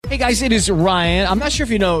Hey guys, it is Ryan. I'm not sure if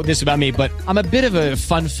you know this about me, but I'm a bit of a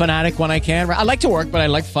fun fanatic when I can. I like to work, but I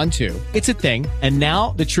like fun too. It's a thing. And now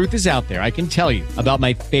the truth is out there. I can tell you about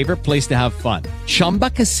my favorite place to have fun. Chumba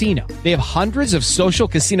Casino. They have hundreds of social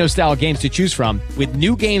casino style games to choose from with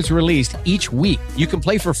new games released each week. You can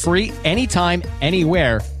play for free anytime,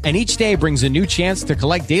 anywhere. And each day brings a new chance to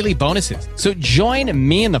collect daily bonuses. So join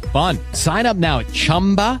me in the fun. Sign up now at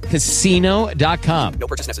ChumbaCasino.com. No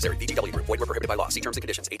purchase necessary. VGW Group. Void where prohibited by law. See terms and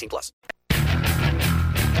conditions. 18+.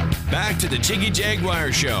 Back to the Jiggy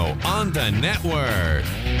Jaguar Show on the network.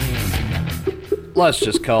 Let's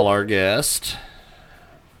just call our guest.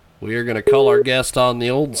 We are going to call our guest on the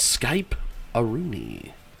old Skype a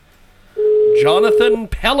Rooney. Jonathan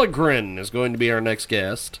Pellegrin is going to be our next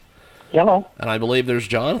guest. Hello. And I believe there's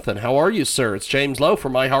Jonathan. How are you, sir? It's James Lowe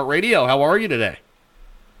from iHeartRadio. How are you today?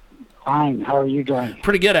 Fine. How are you doing?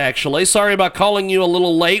 Pretty good, actually. Sorry about calling you a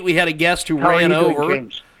little late. We had a guest who ran over.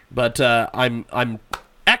 James? But I'm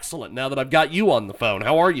excellent now that I've got you on the phone.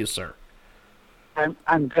 How are you, sir?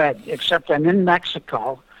 I'm good, except I'm in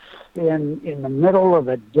Mexico in the middle of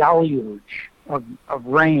a deluge of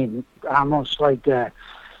rain, almost like the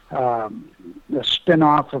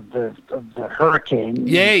spin-off of the hurricane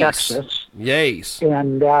in Texas. Yes.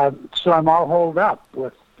 And so I'm all holed up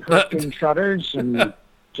with hurricane shutters and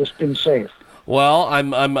just been safe. Well,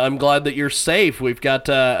 I'm glad that you're safe. We've got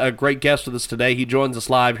a great guest with us today. He joins us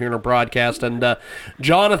live here in our broadcast, and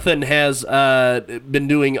Jonathan has been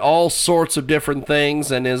doing all sorts of different things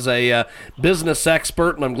and is a business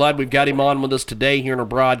expert, and I'm glad we've got him on with us today here in our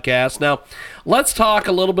broadcast. Now, let's talk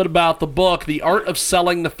a little bit about the book, The Art of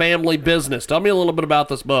Selling the Family Business. Tell me a little bit about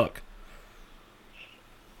this book.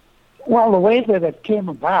 Well, the way that it came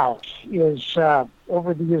about is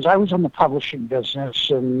over the years, I was in the publishing business,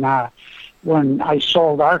 and when I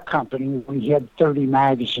sold our company, we had 30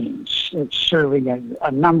 magazines. It's serving a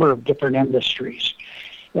number of different industries.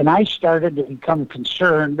 And I started to become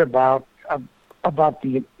concerned about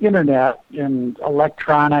the internet and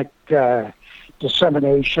electronic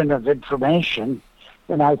dissemination of information.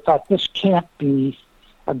 And I thought this can't be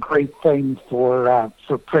a great thing for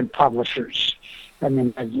print publishers. I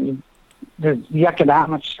mean, the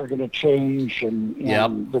economics are going to change,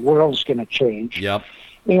 and the world's going to change. Yep.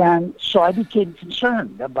 And so I became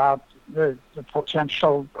concerned about the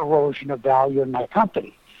potential erosion of value in my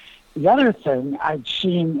company. The other thing I'd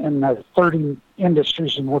seen in the 30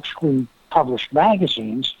 industries in which we published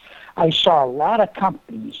magazines, I saw a lot of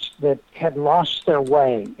companies that had lost their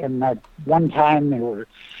way, and that one time they were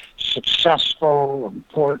successful,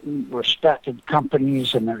 important, respected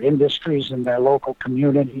companies in their industries and their local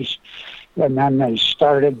communities, and then they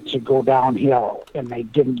started to go downhill, and they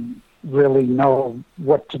didn't really know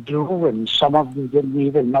what to do, and some of them didn't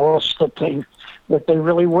even notice that they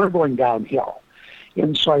really were going downhill.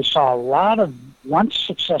 And so I saw a lot of once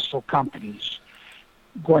successful companies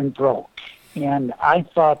going broke, and I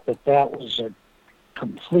thought that was a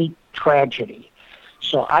complete tragedy.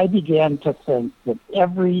 So I began to think that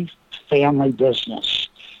every family business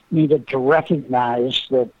needed to recognize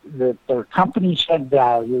that their companies had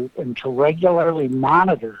value and to regularly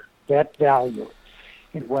monitor that value.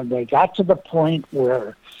 And when they got to the point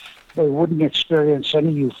where they wouldn't experience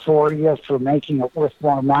any euphoria for making it worth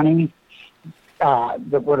more money,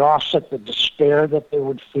 that would offset the despair that they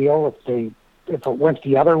would feel if it went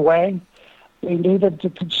the other way, they needed to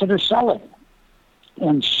consider selling.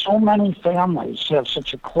 And so many families have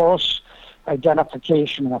such a close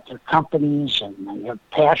identification with their companies, and they have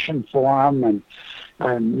passion for them.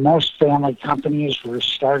 And most family companies were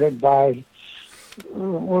started by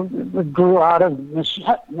grew out of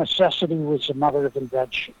necessity was the mother of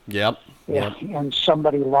invention. Yep. Yeah. And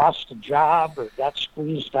somebody lost a job or got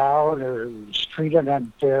squeezed out or was treated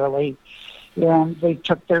unfairly, and they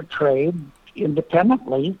took their trade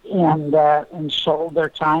independently and sold their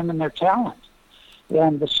time and their talent.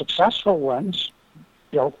 And the successful ones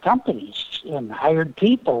built companies and hired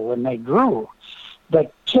people, and they grew.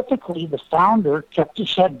 But typically the founder kept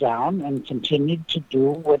his head down and continued to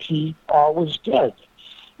do what he always did,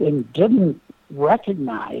 and didn't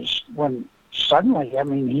recognize when suddenly,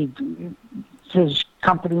 his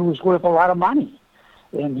company was worth a lot of money,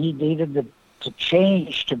 and he needed to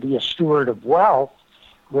change to be a steward of wealth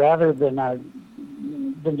rather than a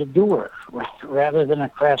doer, rather than a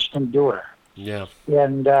craftsman doer. Yeah.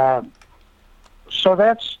 And so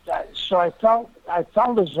I felt as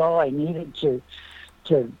though I needed to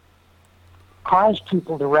cause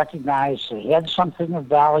people to recognize they had something of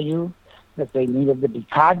value, that they needed to be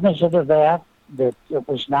cognizant of that it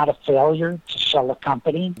was not a failure to sell a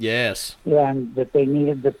company. Yes. And that they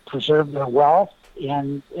needed to preserve their wealth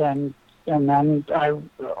and And then I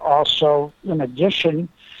also, in addition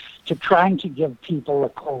to trying to give people a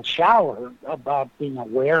cold shower about being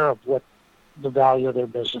aware of what the value of their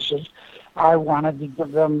business is, I wanted to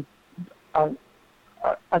give them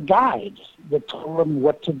a guide that told them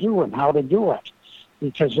what to do and how to do it,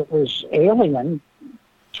 because it was alien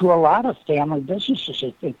to a lot of family businesses.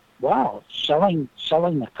 They think, wow, selling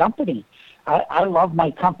the company. I love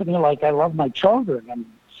my company like I love my children, and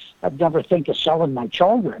I'd never think of selling my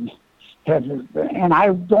children. And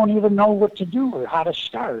I don't even know what to do or how to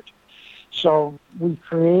start. So we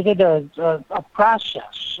created a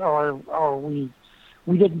process, or we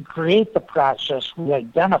didn't create the process, we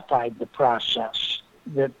identified the process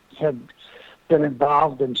that had been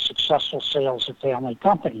involved in successful sales of family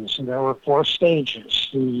companies. And there were 4 stages: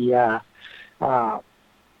 the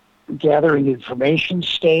gathering information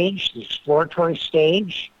stage, the exploratory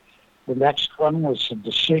stage. The next one was the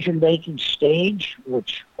decision-making stage,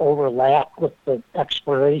 which overlapped with the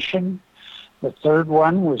exploration. The third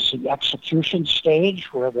one was the execution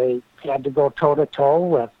stage, where they had to go toe-to-toe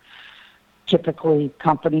with typically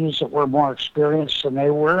companies that were more experienced than they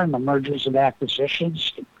were in the mergers and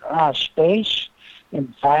acquisitions space.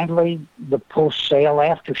 And finally, the post-sale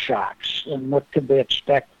aftershocks, and what could they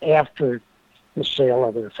expect after the sale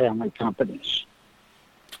of their family companies.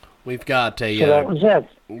 We've got So that was it.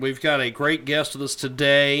 We've got a great guest with us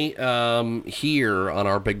today here on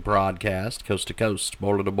our big broadcast, coast to coast,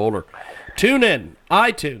 boulder to boulder. Tune in,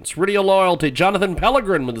 iTunes, Radio Loyalty. Jonathan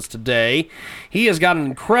Pellegrin with us today. He has got an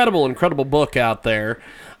incredible, incredible book out there.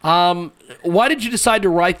 Why did you decide to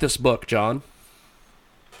write this book, John?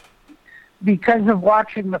 Because of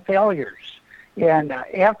watching the failures. And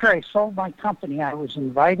after I sold my company, I was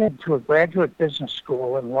invited to a graduate business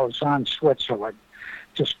school in Lausanne, Switzerland,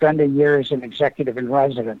 to spend a year as an executive in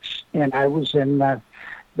residence. And I was in the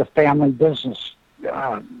family business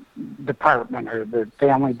department, or the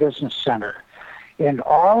family business center. And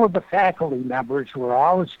all of the faculty members were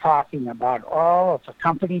always talking about, if a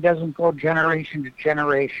company doesn't go generation to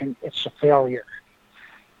generation, it's a failure.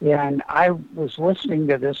 And I was listening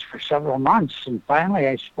to this for several months, and finally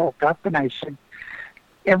I spoke up and I said,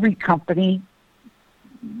 every company,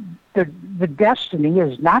 the destiny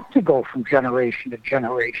is not to go from generation to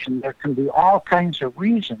generation. There can be all kinds of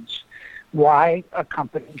reasons why a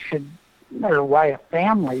company should, or why a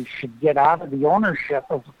family should get out of the ownership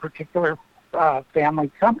of a particular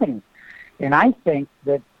family company. And I think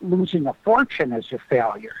that losing a fortune is a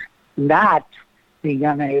failure, not being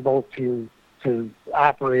unable to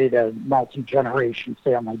operate a multi-generation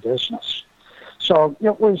family business. So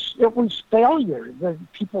it was failure, the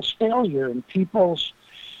people's failure, and people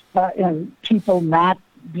not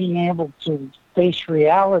being able to face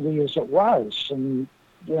reality as it was, and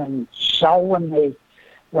sell when they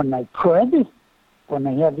could, when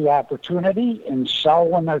they had the opportunity, and sell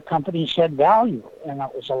when their companies had value. And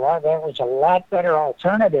that was a lot better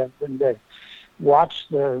alternative than to watch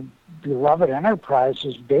their beloved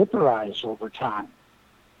enterprises vaporize over time.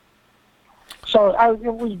 So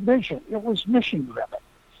it was mission driven.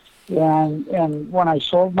 And when I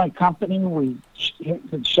sold my company, we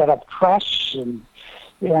had set up trusts, and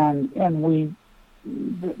we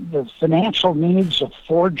the financial needs of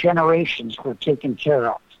 4 generations were taken care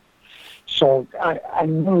of. So I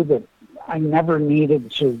knew that I never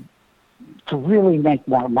needed to really make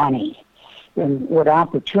more money. And what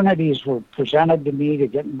opportunities were presented to me to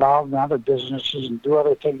get involved in other businesses and do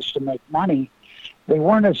other things to make money, they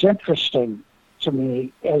weren't as interesting to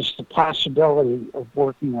me as the possibility of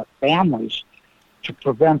working with families to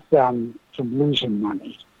prevent them from losing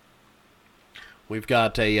money. We've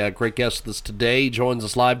got a great guest with us today. He joins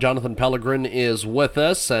us live. Jonathan Pellegrin is with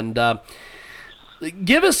us, and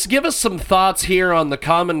give us some thoughts here on the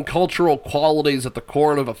common cultural qualities at the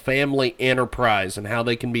core of a family enterprise and how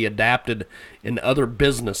they can be adapted in other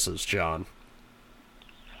businesses, John.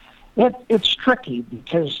 It's tricky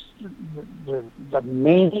because the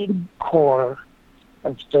main core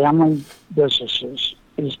of family businesses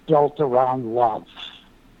is built around love.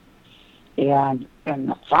 And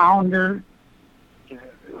the founder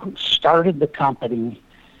who started the company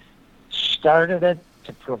started it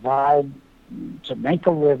to make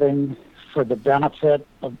a living for the benefit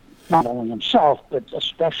of not only himself, but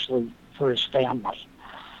especially for his family.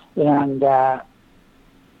 And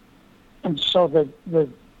so the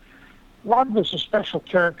love is a special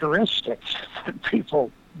characteristic that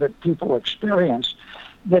people experience,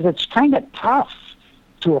 that it's kind of tough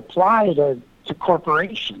to apply to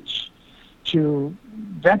corporations, to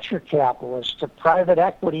venture capitalists, to private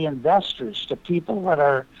equity investors, to people that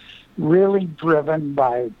are really driven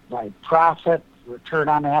by profit return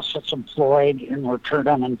on assets employed and return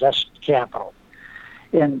on invested capital.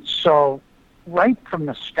 And so right from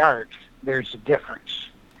the start, there's a difference.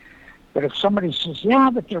 But if somebody says, yeah,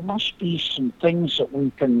 but there must be some things that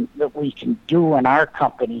we can do in our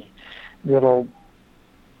company that'll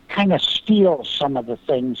kind of steal some of the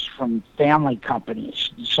things from family companies,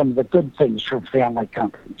 some of the good things from family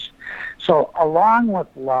companies. So along with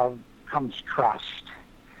love comes trust.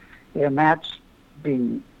 And that's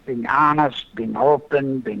being honest, being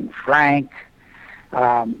open, being frank.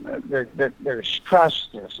 There's trust,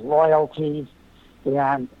 there's loyalty.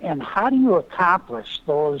 And how do you accomplish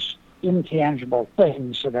those intangible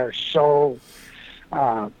things that are so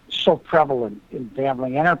prevalent in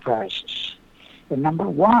family enterprises? And number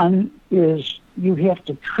one is you have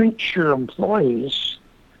to treat your employees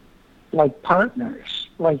like partners,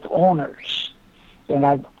 like owners. And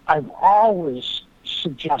I've always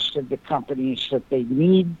suggested to companies that they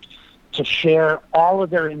need to share all of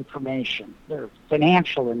their information, their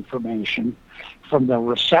financial information, from the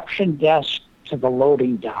reception desk to the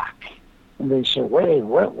loading dock. And they say, wait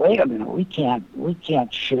a minute, we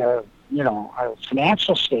can't share, our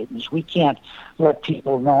financial statements. We can't let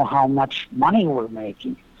people know how much money we're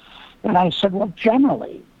making. And I said, well,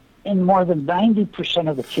 generally, in more than 90%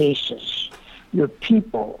 of the cases, your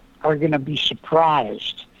people are going to be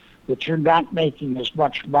surprised that you're not making as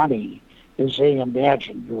much money as they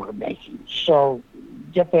imagined you were making. So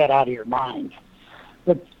get that out of your mind.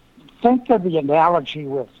 But think of the analogy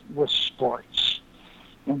with sports.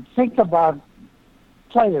 And think about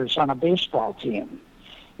players on a baseball team.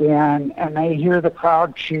 And they hear the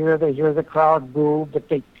crowd cheer, they hear the crowd boo, but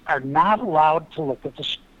they are not allowed to look at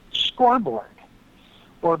the scoreboard.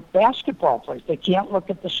 Or basketball players, they can't look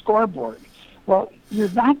at the scoreboard. Well, you're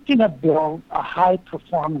not going to build a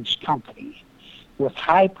high-performance company with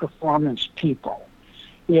high-performance people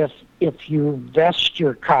if you vest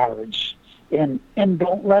your cards and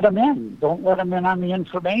don't let them in. Don't let them in on the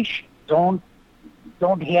information. Don't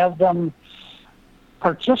have them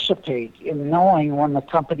participate in knowing when the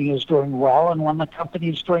company is doing well and when the company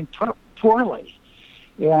is doing poorly.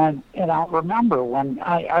 And I'll remember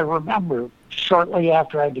I remember shortly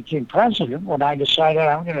after I became president when I decided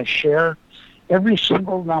I'm going to share every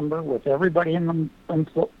single number with everybody in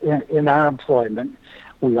our employment.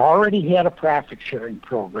 We already had a profit-sharing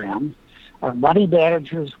program. Our money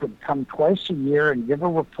managers would come twice a year and give a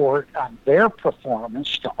report on their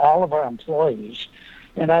performance to all of our employees.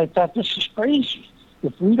 And I thought, this is crazy.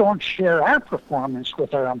 If we don't share our performance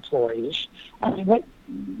with our employees, I mean,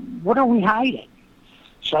 what are we hiding?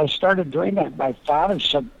 So I started doing that. My father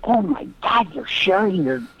said, oh, my God, you're sharing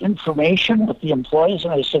your information with the employees?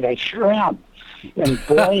 And I said, I sure am. And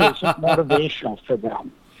boy, is it motivational for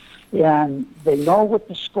them. And they know what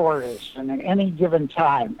the score is at any given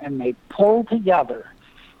time, and they pull together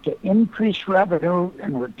to increase revenue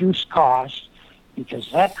and reduce costs,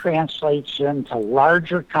 because that translates into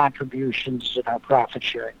larger contributions in our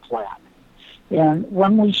profit-sharing plan. And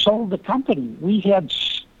when we sold the company, we had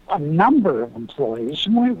a number of employees,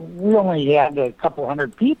 and we only had a couple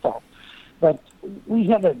hundred people, but we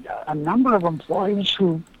had a number of employees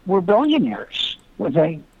who were billionaires when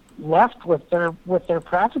they left with their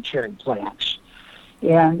profit-sharing plans.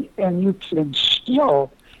 And you can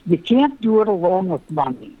still, you can't do it alone with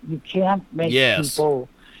money. You can't make people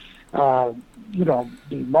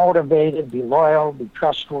be motivated, be loyal, be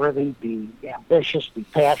trustworthy, be ambitious, be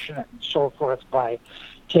passionate, and so forth by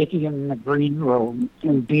taking them in the green room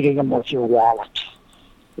and beating them with your wallet.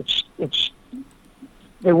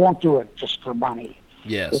 They won't do it just for money.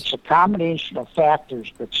 Yes. It's a combination of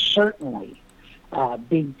factors, but certainly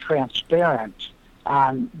being transparent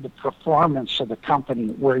on the performance of the company,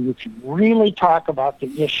 where you can really talk about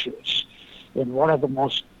the issues. And one of the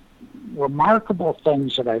most remarkable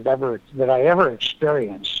things that I ever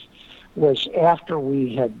experienced was after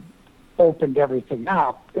we had opened everything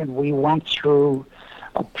up and we went through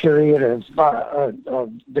a period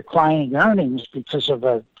of declining earnings because of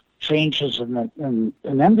the changes in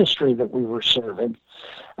industry that we were serving.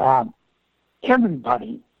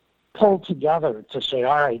 Everybody pulled together to say,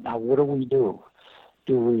 all right, now what do we do?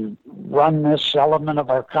 Do we run this element of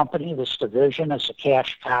our company, this division, as a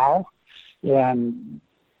cash cow and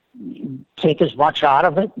take as much out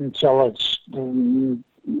of it until it's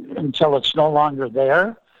no longer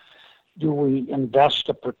there? Do we invest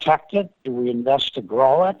to protect it? Do we invest to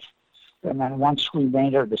grow it? And then once we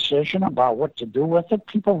made our decision about what to do with it,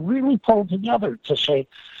 people really pulled together to say,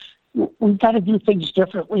 we've got to do things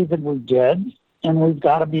differently than we did, and we've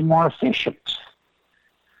got to be more efficient.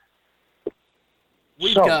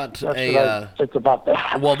 We've So got that's what I think about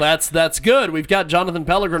that. Well, that's good. We've got Jonathan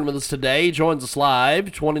Pellegrin with us today. He joins us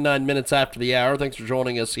live 29 minutes after the hour. Thanks for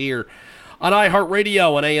joining us here on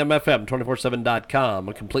iHeartRadio and AMFM 247.com.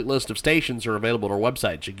 A complete list of stations are available at our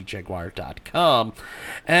website, JiggyJaguar.com.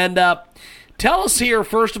 And tell us here,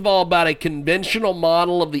 first of all, about a conventional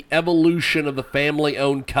model of the evolution of the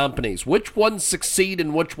family-owned companies. Which ones succeed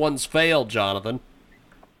and which ones fail, Jonathan?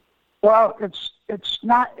 Well, it's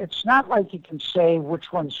not like you can say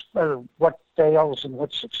which ones or what fails and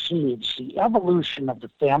what succeeds. The evolution of the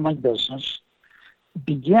family business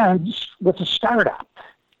begins with a startup,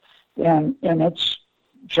 and it's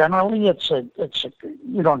generally it's a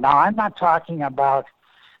now I'm not talking about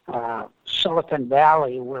Silicon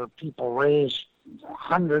Valley where people raise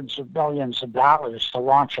hundreds of billions of dollars to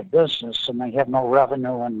launch a business and they have no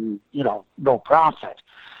revenue and no profit.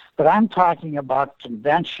 But I'm talking about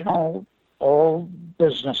conventional old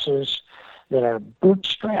businesses that are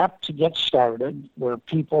bootstrapped to get started, where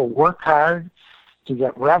people work hard to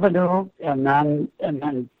get revenue and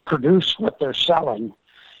then produce what they're selling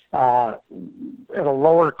at a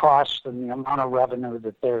lower cost than the amount of revenue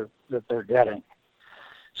that they're getting.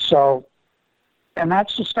 So, and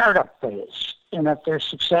that's the startup phase. And if they're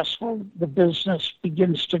successful, the business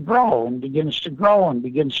begins to grow and begins to grow and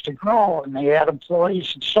begins to grow, and they add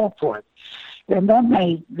employees and so forth. And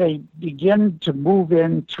then they begin to move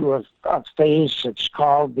into a phase that's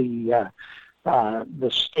called the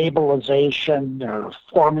stabilization or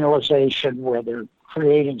formalization, where they're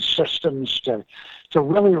creating systems to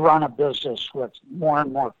really run a business with more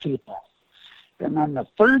and more people. And then the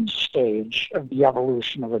third stage of the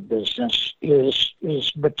evolution of a business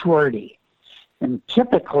is maturity. And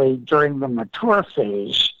typically during the mature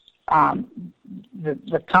phase,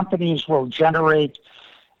 the companies will generate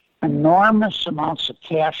enormous amounts of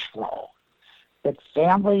cash flow that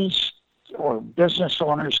families or business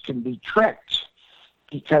owners can be tricked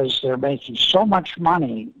because they're making so much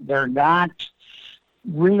money, they're not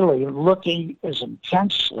really looking as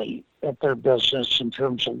intensely at their business in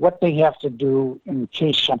terms of what they have to do in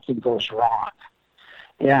case something goes wrong.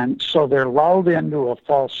 And so they're lulled into a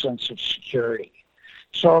false sense of security.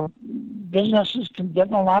 So businesses can get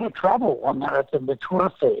in a lot of trouble when they're at the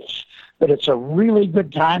mature phase, but it's a really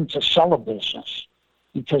good time to sell a business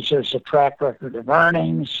because there's a track record of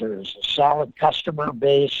earnings, there's a solid customer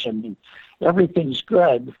base, and everything's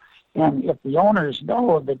good. And if the owners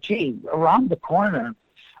know that, gee, around the corner,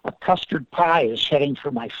 a custard pie is heading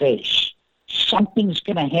for my face, something's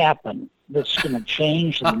going to happen that's going to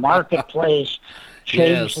change the marketplace,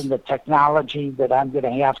 change in the technology that I'm going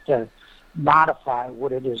to have to modify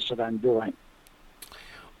what it is that I'm doing.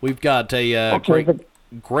 We've got a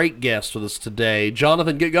great guest with us today.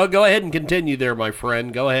 Jonathan, go ahead and continue there, my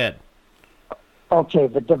friend. Go ahead. Okay,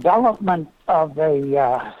 the development of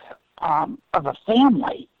a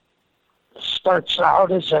family starts out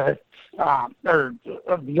as the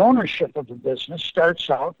ownership of the business starts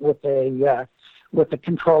out with a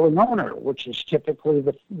controlling owner, which is typically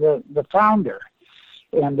the founder,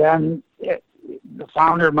 and then the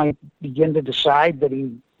founder might begin to decide that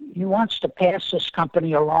he wants to pass this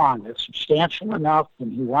company along. It's substantial enough,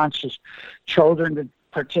 and he wants his children to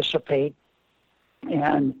participate.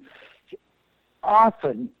 And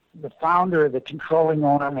often the founder, the controlling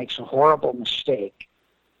owner, makes a horrible mistake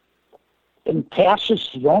and passes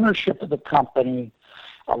the ownership of the company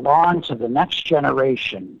along to the next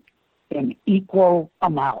generation in equal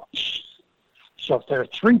amounts. So if there are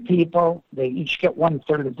 3 people, they each get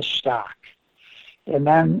 1/3 of the stock. And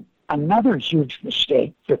then another huge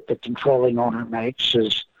mistake that the controlling owner makes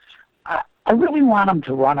is, I really want them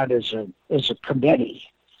to run it as a committee,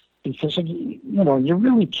 because you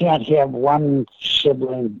really can't have one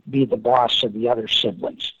sibling be the boss of the other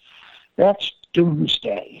siblings. That's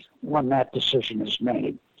doomsday when that decision is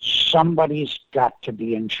made. Somebody's got to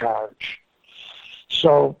be in charge.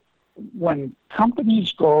 So when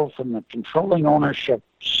companies go from the controlling ownership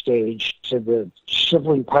stage to the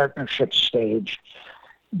sibling partnership stage,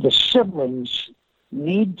 the siblings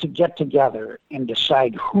need to get together and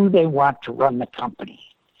decide who they want to run the company.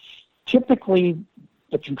 Typically,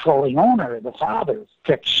 the controlling owner, the father,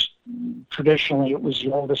 picks, traditionally it was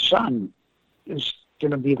the oldest son, is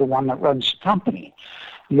going to be the one that runs the company.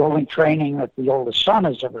 The only training that the oldest son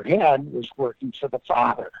has ever had was working for the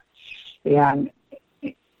father. And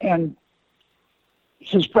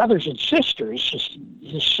his brothers and sisters,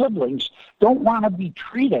 his siblings, don't want to be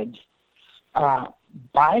treated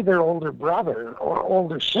by their older brother or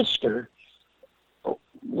older sister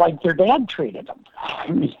like their dad treated them. I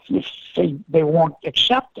mean, they won't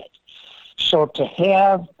accept it. So to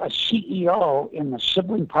have a CEO in the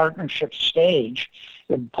sibling partnership stage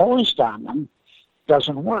imposed on them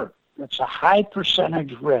doesn't work. It's a high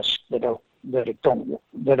percentage risk that it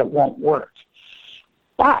won't work.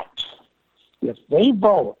 But if they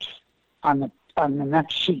vote on the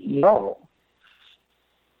next CEO,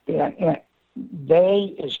 and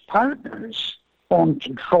they as partners own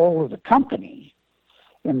control of the company,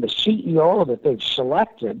 and the CEO that they've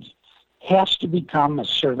selected has to become a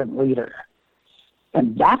servant leader,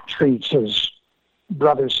 and that treats his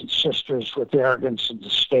brothers and sisters with arrogance and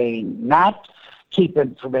disdain, not keep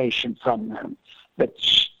information from them. But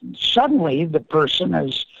suddenly the person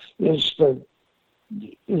is the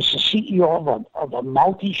CEO of a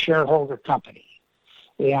multi-shareholder company.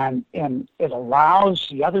 And it allows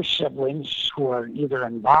the other siblings who are either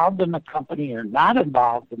involved in the company or not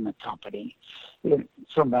involved in the company,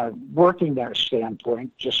 from a working their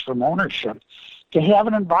standpoint, just from ownership, to have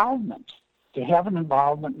an involvement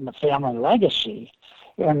in the family legacy,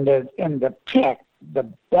 and to pick the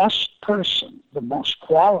best person, the most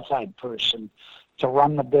qualified person to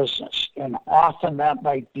run the business. And often that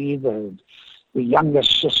might be the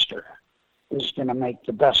youngest sister is going to make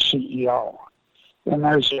the best CEO. And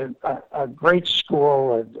there's a great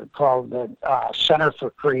school called the Center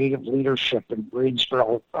for Creative Leadership in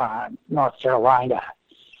Greensboro, North Carolina.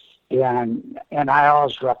 And I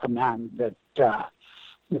always recommend that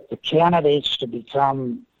the candidates to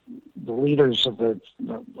become the leaders of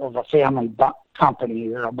a family company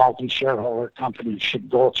or a multi-shareholder company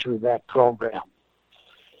should go through that program.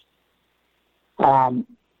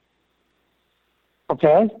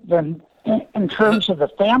 Okay, then in terms of the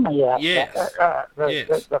family aspect,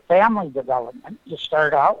 the family development, you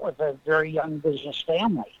start out with a very young business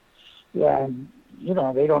family. And,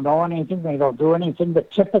 they don't know anything, they don't do anything,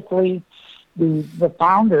 but typically the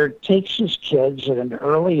founder takes his kids at an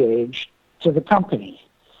early age to the company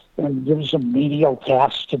and gives them menial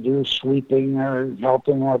tasks to do, sweeping or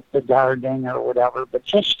helping with the gardening or whatever, but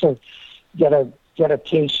just to get a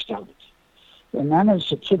taste of it. And then as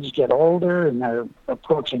the kids get older and they're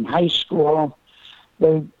approaching high school,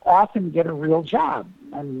 they often get a real job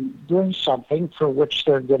and doing something for which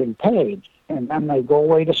they're getting paid. And then they go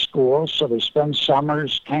away to school, so they spend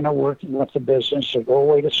summers kind of working with the business. They go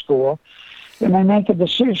away to school, and they make a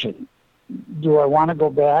decision. Do I want to go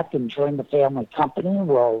back and join the family company?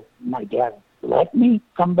 Well, my dad let me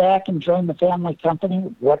come back and join the family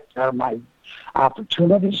company. What are my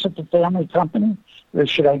opportunities at the family company? Or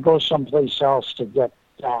should I go someplace else to get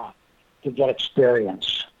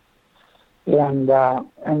experience? And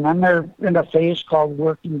then they're in a phase called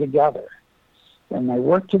working together. And they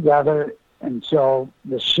work together until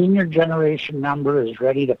the senior generation member is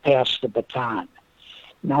ready to pass the baton.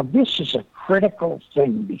 Now, this is a critical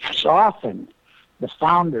thing because often the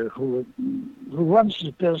founder who runs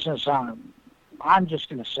his business I'm just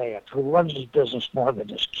going to say it, who runs his business more than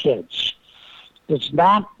his kids, does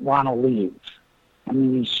not want to leave. I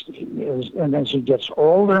mean, and as he gets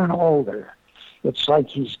older and older, it's like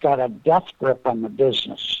he's got a death grip on the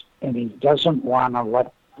business, and he doesn't want to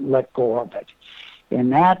let go of it.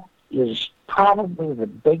 And that is probably the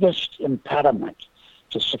biggest impediment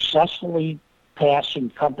to successfully passing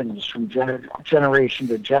companies from generation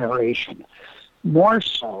to generation, more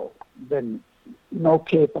so than no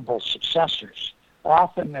capable successors.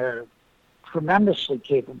 Often they're tremendously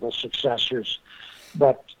capable successors,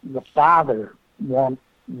 but the father won't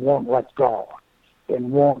let go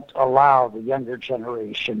and won't allow the younger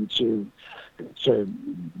generation to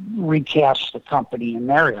recast the company in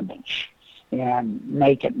their image and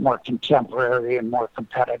make it more contemporary and more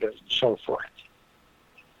competitive and so forth.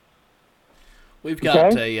 We've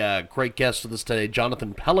got a great guest with us today.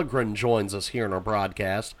 Jonathan Pellegrin joins us here in our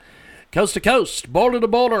broadcast. Coast to coast, boulder to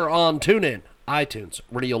boulder on TuneIn, iTunes,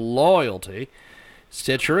 Radio Loyalty,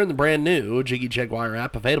 Stitcher, and the brand new Jiggy Jaguar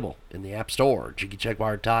app available in the App Store,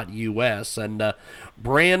 jiggyjaguar.us, and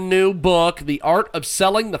brand new book, The Art of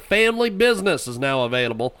Selling the Family Business, is now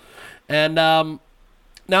available. And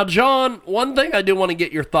now, John, one thing I do want to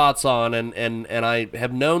get your thoughts on, and I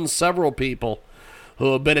have known several people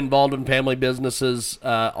who have been involved in family businesses,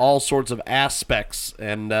 all sorts of aspects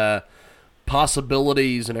and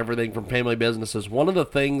possibilities and everything from family businesses. One of the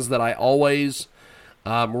things that I always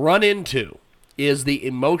run into is the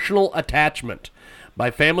emotional attachment by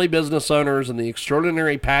family business owners and the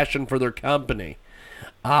extraordinary passion for their company.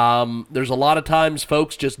 There's a lot of times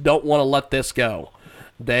folks just don't want to let this go.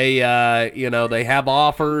 They, they have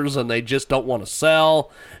offers and they just don't want to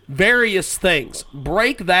sell. Various things.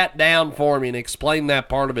 Break that down for me and explain that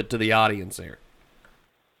part of it to the audience here.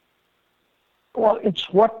 Well, it's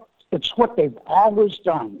what they've always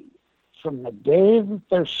done from the day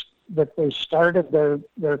that they started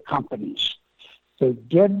their companies. They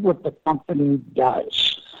did what the company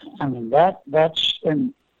does. I mean, that's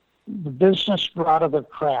in the business grew out of their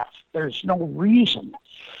craft. There's no reason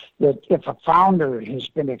that if a founder has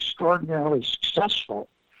been extraordinarily successful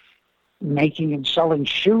making and selling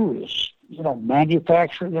shoes,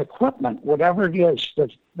 manufacturing equipment, whatever it is,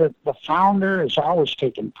 the founder has always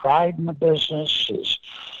taken pride in the business, has,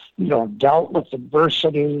 dealt with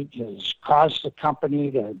adversity, has caused the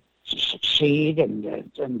company to succeed and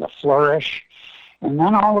to flourish. And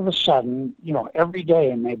then all of a sudden, every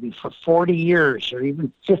day, and maybe for 40 years or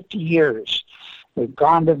even 50 years, they've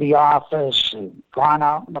gone to the office, they've gone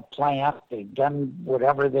out in the plant, they've done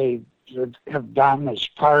whatever they have done as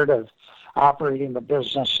part of operating the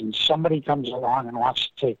business, and somebody comes along and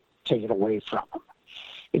wants to take it away from them.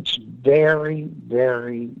 It's very,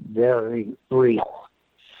 very, very real.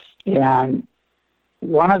 And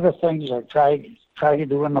one of the things I try to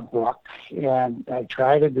do in the book, and I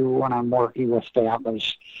try to do when I'm working with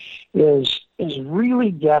families, is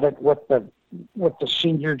really get at what the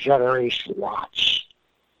senior generation wants.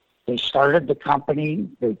 They started the company.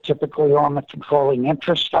 They typically own the controlling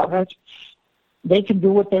interest of it. They can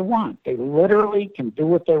do what they want. They literally can do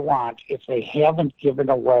what they want if they haven't given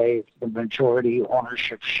away the majority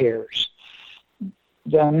ownership shares.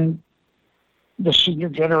 Then the senior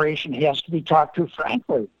generation has to be talked to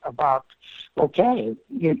frankly about, okay,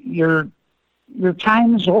 your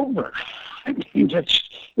time is over. I mean,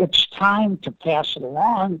 it's time to pass it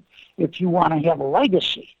along if you want to have a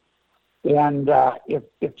legacy. And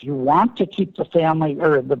if you want to keep the family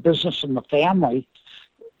or the business in the family,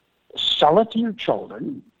 sell it to your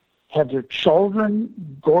children, have your children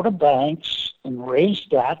go to banks and raise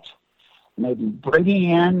debt, maybe bringing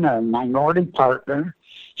in a minority partner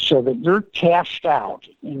so that you're cashed out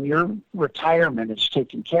and your retirement is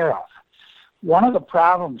taken care of. One of the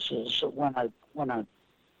problems is that when a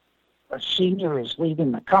senior is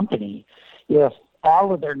leaving the company, if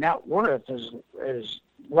all of their net worth is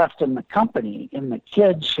left in the company and the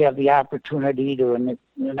kids have the opportunity to, in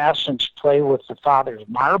essence, play with the father's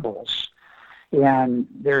marbles, and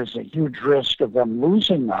there's a huge risk of them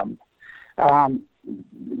losing them,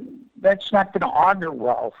 that's not going to augur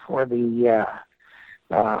well for the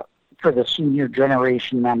senior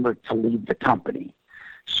generation member to leave the company.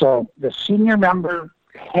 So the senior member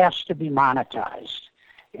has to be monetized,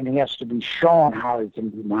 and he has to be shown how he can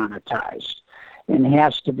be monetized, and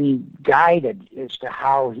has to be guided as to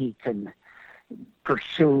how he can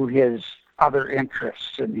pursue his other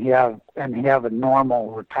interests and have a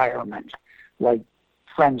normal retirement, like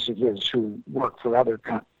friends of his who work for other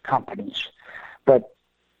companies. But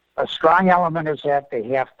a strong element is that they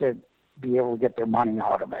have to be able to get their money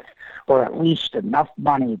out of it, or at least enough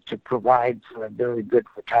money to provide for a very good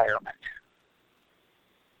retirement.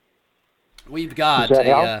 We've got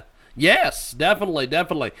yes, definitely.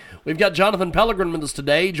 We've got Jonathan Pellegrin with us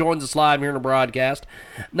today. He joins us live here in the broadcast.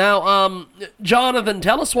 Now, Jonathan,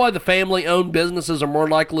 tell us why the family-owned businesses are more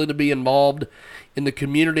likely to be involved in the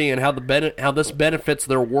community and how this benefits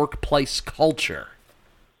their workplace culture.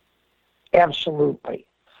 Absolutely.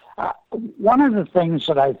 One of the things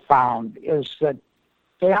that I've found is that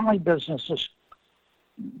family businesses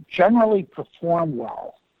generally perform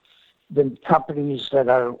well than companies that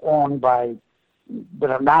are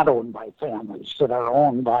not owned by families, that are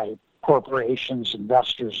owned by corporations,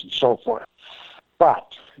 investors, and so forth.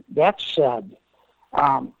 But that said,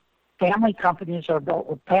 family companies are built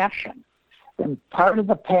with passion, and part of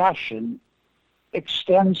the passion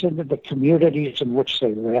extends into the communities in which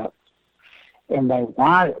they live. And they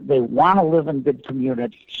want to live in good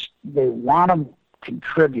communities. They want to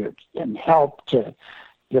contribute and help to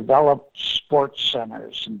develop sports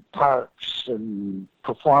centers and parks and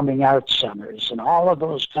performing arts centers and all of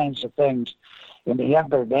those kinds of things, and they have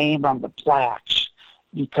their name on the plaques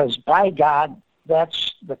because, by God,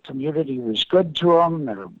 that's the community was good to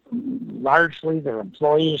them. Largely their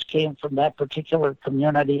employees came from that particular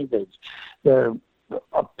community. They're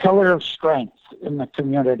a pillar of strength in the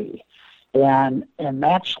community. And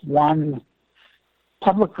that's one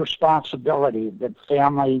public responsibility that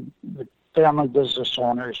family business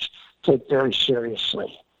owners take very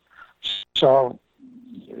seriously. So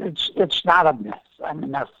it's not a myth. I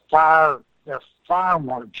mean, they're far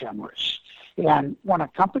more generous. And when a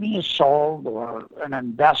company is sold or an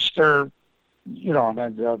investor,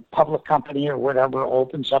 a public company or whatever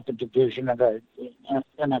opens up a division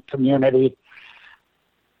in a community,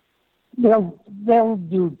 they'll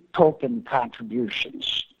do token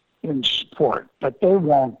contributions in support, but they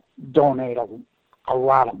won't donate a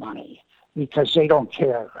lot of money because they don't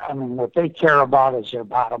care. I mean, what they care about is their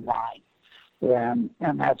bottom line, and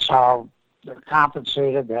that's how they're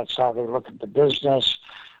compensated. That's how they look at the business.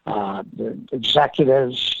 The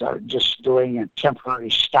executives are just doing a temporary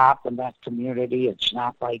stop in that community. It's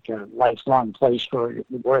not like a lifelong place where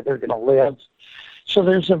they're going to live. So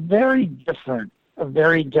there's a very different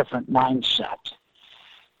mindset.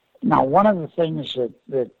 Now, one of the things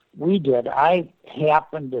that we did, I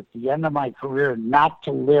happened at the end of my career not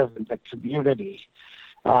to live in the community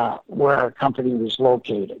where our company was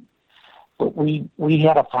located. But we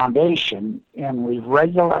had a foundation, and we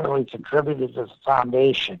regularly contributed to the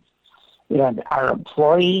foundation. And our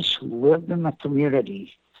employees who lived in the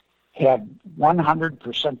community had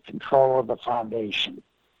 100% control of the foundation.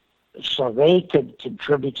 So they could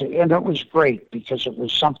contribute to, and it was great because it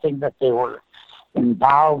was something that they were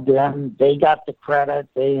involved in. They got the credit.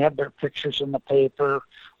 They had their pictures in the paper,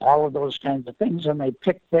 all of those kinds of things, and they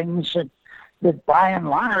picked things that by and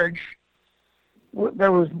large,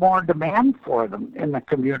 there was more demand for them in the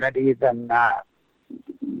community than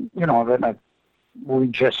we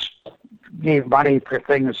just gave money for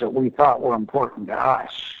things that we thought were important to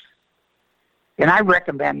us. And I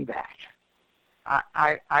recommend that.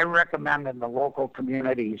 I recommend in the local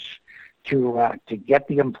communities to get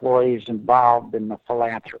the employees involved in the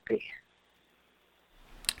philanthropy.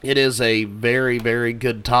 It is a very, very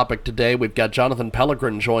good topic today. We've got Jonathan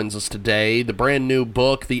Pellegrin joins us today. The brand new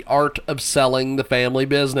book, The Art of Selling the Family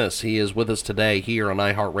Business. He is with us today here on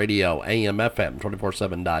iHeartRadio, AM/FM,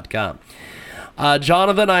 247.com.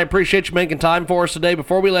 Jonathan, I appreciate you making time for us today.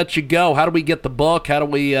 Before we let you go, how do we get the book? How do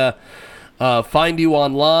we find you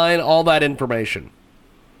online? All that information.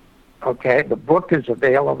 Okay, the book is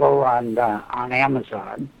available on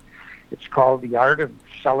Amazon. It's called The Art of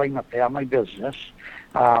Selling the Family Business.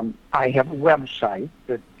 I have a website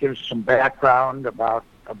that gives some background about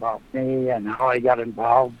me and how I got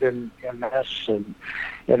involved in this,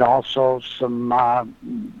 and also some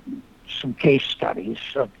case studies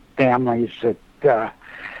of families that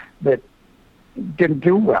didn't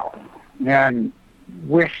do well and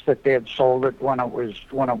wish that they had sold it when it was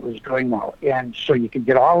doing well. And so you can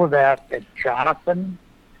get all of that at Jonathan,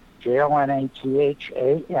 Jonathan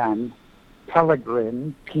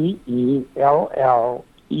Pellegrin,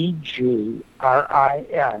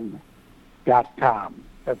 Pellegrin.com.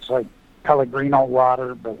 That's like Pellegrino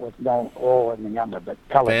water, but with no O in the end of it.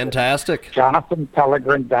 Pellegrin. Fantastic.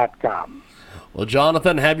 JonathanPellegrin.com. Well,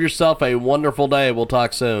 Jonathan, have yourself a wonderful day. We'll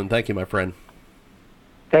talk soon. Thank you, my friend.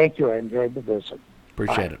 Thank you. I enjoyed the visit.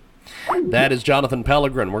 Appreciate it. That is Jonathan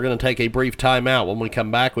Pellegrin. We're going to take a brief time out. When we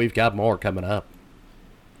come back, we've got more coming up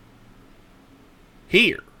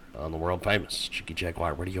here on the world-famous Jiggy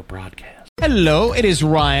Jaguar radio broadcast. Hello, it is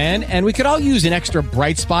Ryan, and we could all use an extra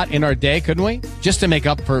bright spot in our day, couldn't we? Just to make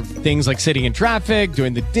up for things like sitting in traffic,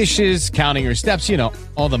 doing the dishes, counting your steps,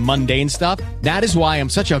 all the mundane stuff. That is why I'm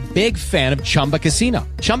such a big fan of Chumba Casino.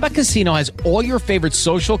 Chumba Casino has all your favorite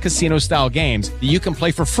social casino-style games that you can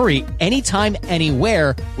play for free anytime,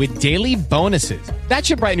 anywhere with daily bonuses. That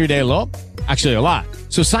should brighten your day a little. Actually, a lot.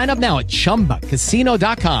 So sign up now at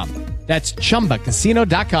ChumbaCasino.com. That's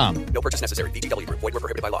ChumbaCasino.com. No purchase necessary. VGW Group. Void where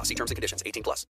prohibited by law. See terms and conditions. 18+.